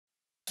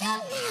How's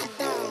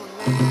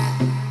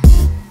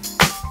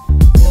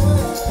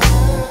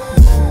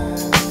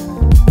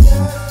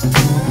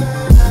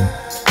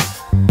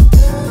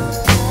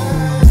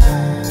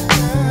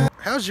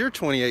your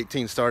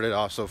 2018 started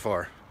off so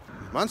far?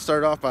 Mine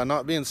started off by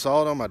not being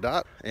solid on my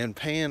dot and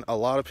paying a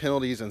lot of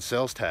penalties and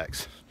sales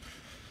tax.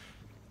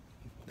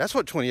 That's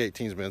what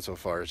 2018's been so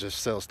far, is just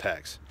sales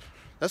tax.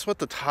 That's what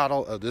the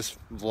title of this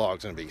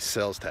vlog's gonna be,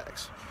 sales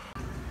tax.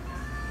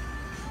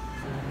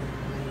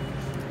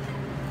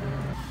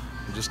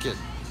 I'm just kidding.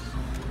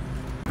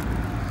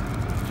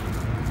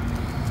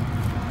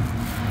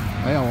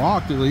 Hey, I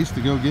walked at least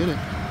to go get it.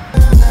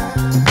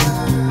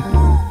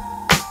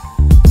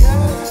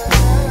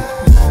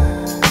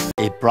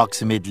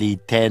 Approximately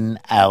 10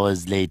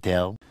 hours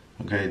later.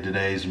 Okay,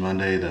 today's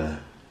Monday the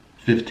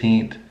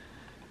 15th.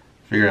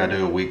 Figured I'd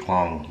do a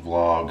week-long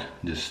vlog,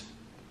 just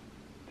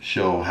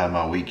show how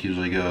my week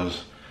usually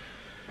goes.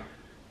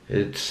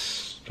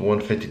 It's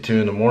 1:52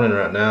 in the morning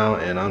right now,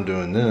 and I'm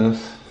doing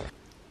this.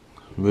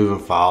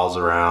 Moving files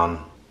around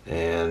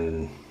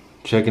and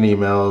checking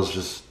emails,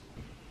 just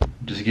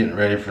getting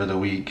ready for the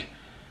week.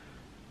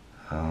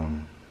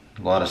 A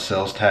lot of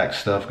sales tax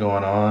stuff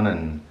going on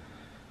and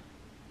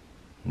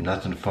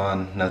nothing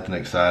fun, nothing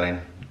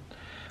exciting.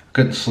 I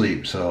couldn't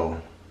sleep,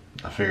 so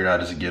I figured I'd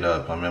just get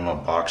up. I'm in my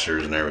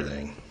boxers and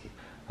everything.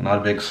 I'm not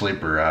a big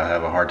sleeper. I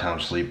have a hard time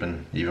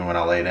sleeping. Even when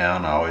I lay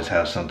down, I always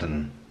have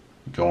something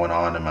going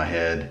on in my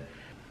head.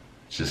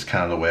 It's just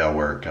kind of the way I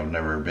work. I've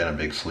never been a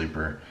big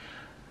sleeper.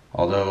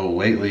 Although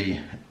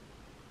lately,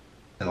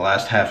 in the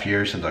last half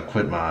year since I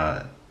quit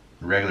my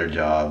regular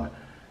job,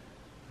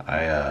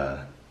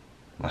 my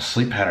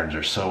sleep patterns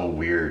are so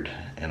weird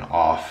and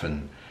off,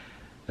 and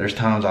there's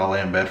times I'll lay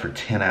in bed for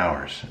 10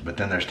 hours, but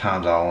then there's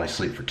times I'll only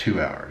sleep for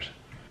 2 hours.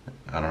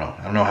 I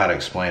don't know how to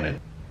explain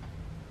it.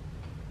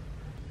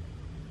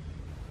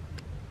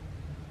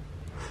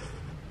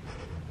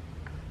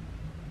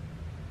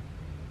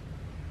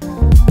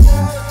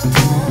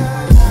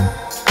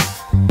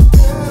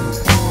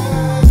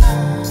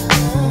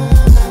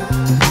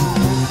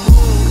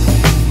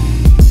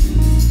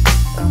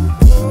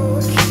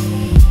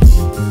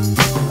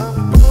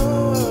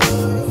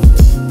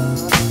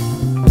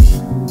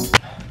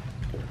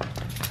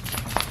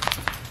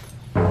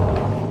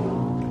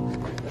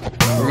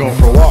 Going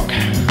for a walk.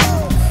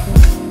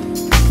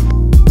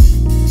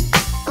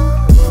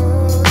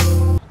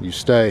 You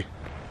stay.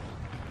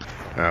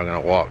 I'm gonna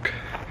walk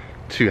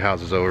 2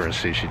 houses over and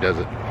see if she does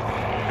it.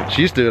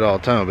 She used to do it all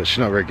the time, but she's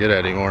not very good at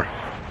it anymore.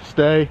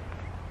 Stay.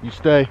 You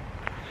stay.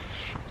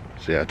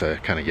 See, I have to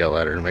kind of yell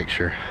at her to make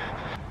sure.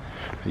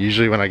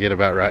 Usually when I get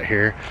about right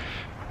here,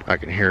 I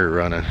can hear her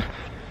running.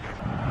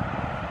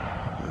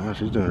 Oh,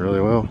 she's doing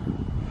really well.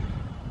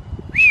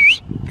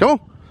 Come on.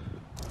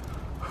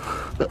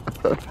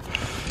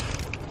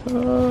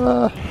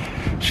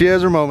 She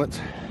has her moments.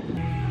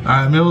 All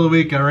right, middle of the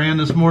week, I ran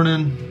this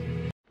morning.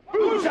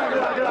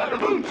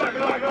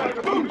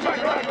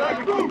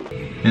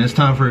 And it's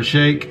time for a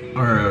shake,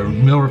 or a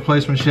meal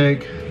replacement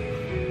shake.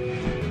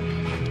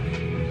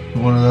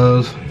 One of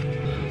those.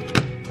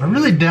 I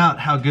really doubt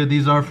how good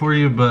these are for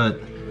you, but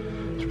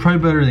it's probably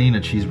better than eating a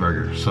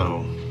cheeseburger.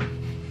 So,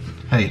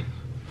 hey,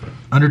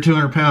 under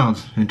 200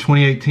 pounds in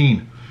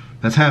 2018.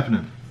 That's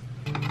happening.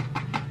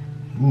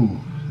 Ooh,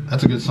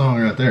 that's a good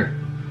song right there.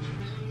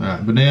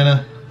 Alright,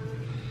 banana.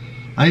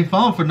 I ain't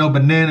falling for no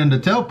banana in the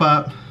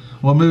tailpipe.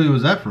 What movie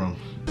was that from?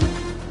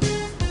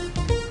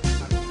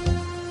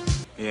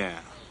 Yeah,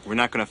 we're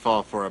not gonna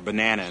fall for a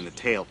banana in the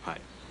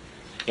tailpipe.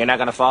 You're not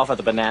gonna fall for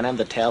the banana in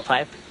the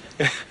tailpipe?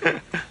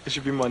 It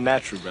should be more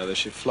natural, brother. It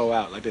should flow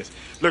out like this.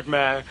 Look,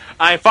 man,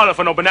 I ain't falling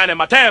for no banana in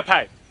my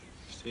tailpipe.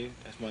 See,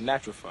 that's more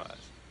natural for us.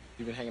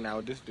 You've been hanging out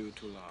with this dude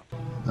too long.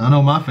 I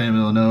know my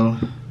family will know.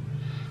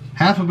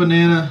 Half a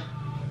banana.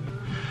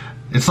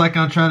 It's like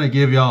I'm trying to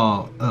give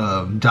y'all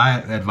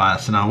diet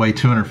advice and I weigh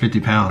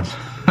 250 pounds.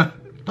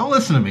 Don't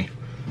listen to me.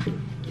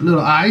 A little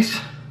ice.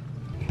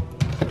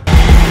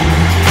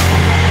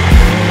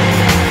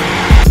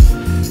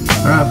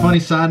 Alright, funny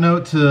side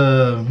note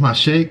to my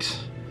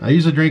shakes. I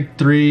usually drink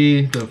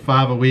 3 to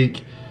 5 a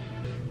week.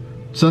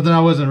 Something I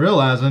wasn't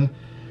realizing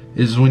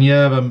is when you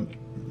have a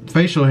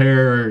facial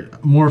hair, or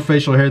more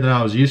facial hair than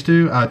I was used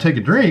to, I take a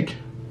drink.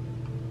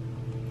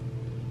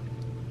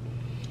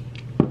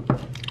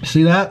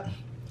 See that?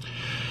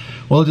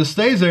 Well, it just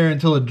stays there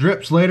until it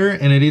drips later,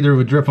 and it either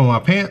would drip on my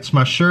pants,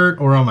 my shirt,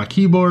 or on my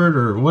keyboard,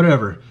 or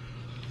whatever.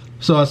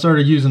 So I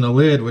started using a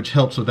lid, which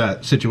helps with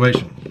that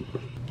situation.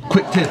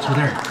 Quick tips with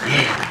Eric.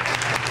 Yeah.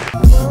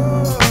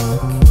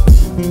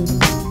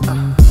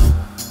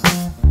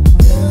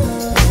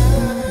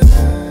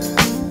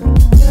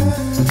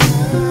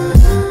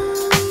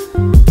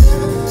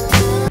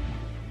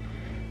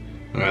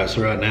 Alright,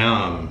 so right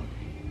now I'm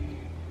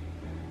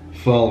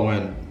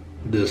following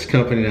this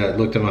company that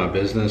looked at my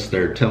business.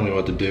 They're telling me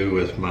what to do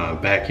with my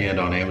back end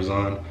on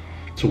Amazon.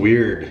 It's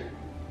weird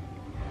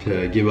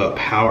to give up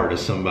power to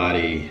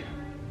somebody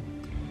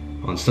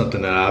on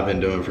something that I've been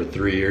doing for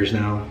 3 years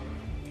now.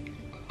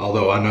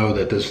 Although I know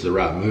that this is the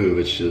right move,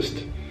 it's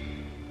just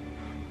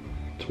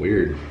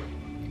weird.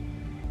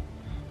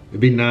 It'd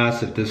be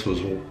nice if this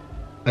was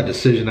a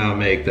decision I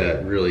make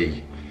that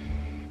really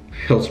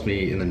helps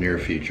me in the near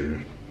future.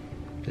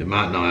 It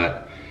might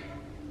not,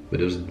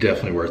 but it was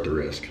definitely worth the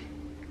risk.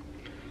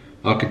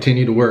 I'll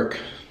continue to work.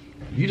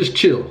 You just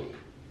chill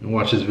and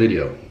watch this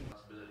video.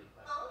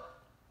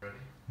 What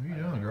are you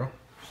doing, girl?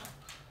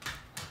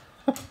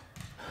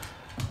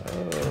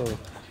 Oh.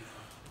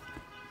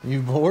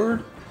 You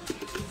bored?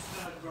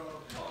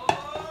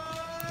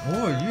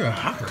 Boy, you're a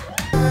hacker.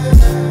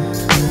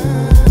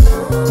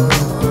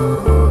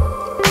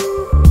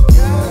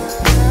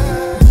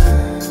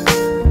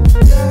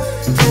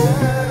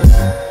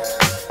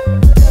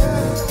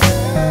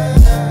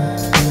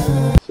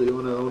 So you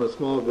want to own a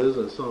small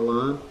business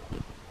online?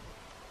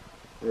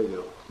 There you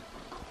go.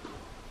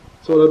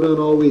 That's what I've done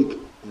all week,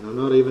 and I'm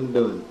not even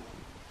done.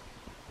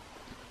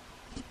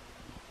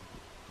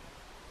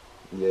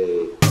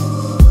 Yay.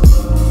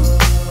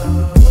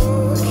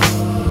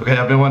 Okay,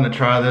 I've been wanting to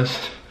try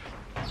this.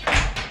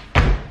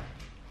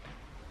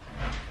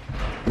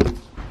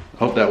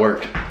 Hope that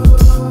worked.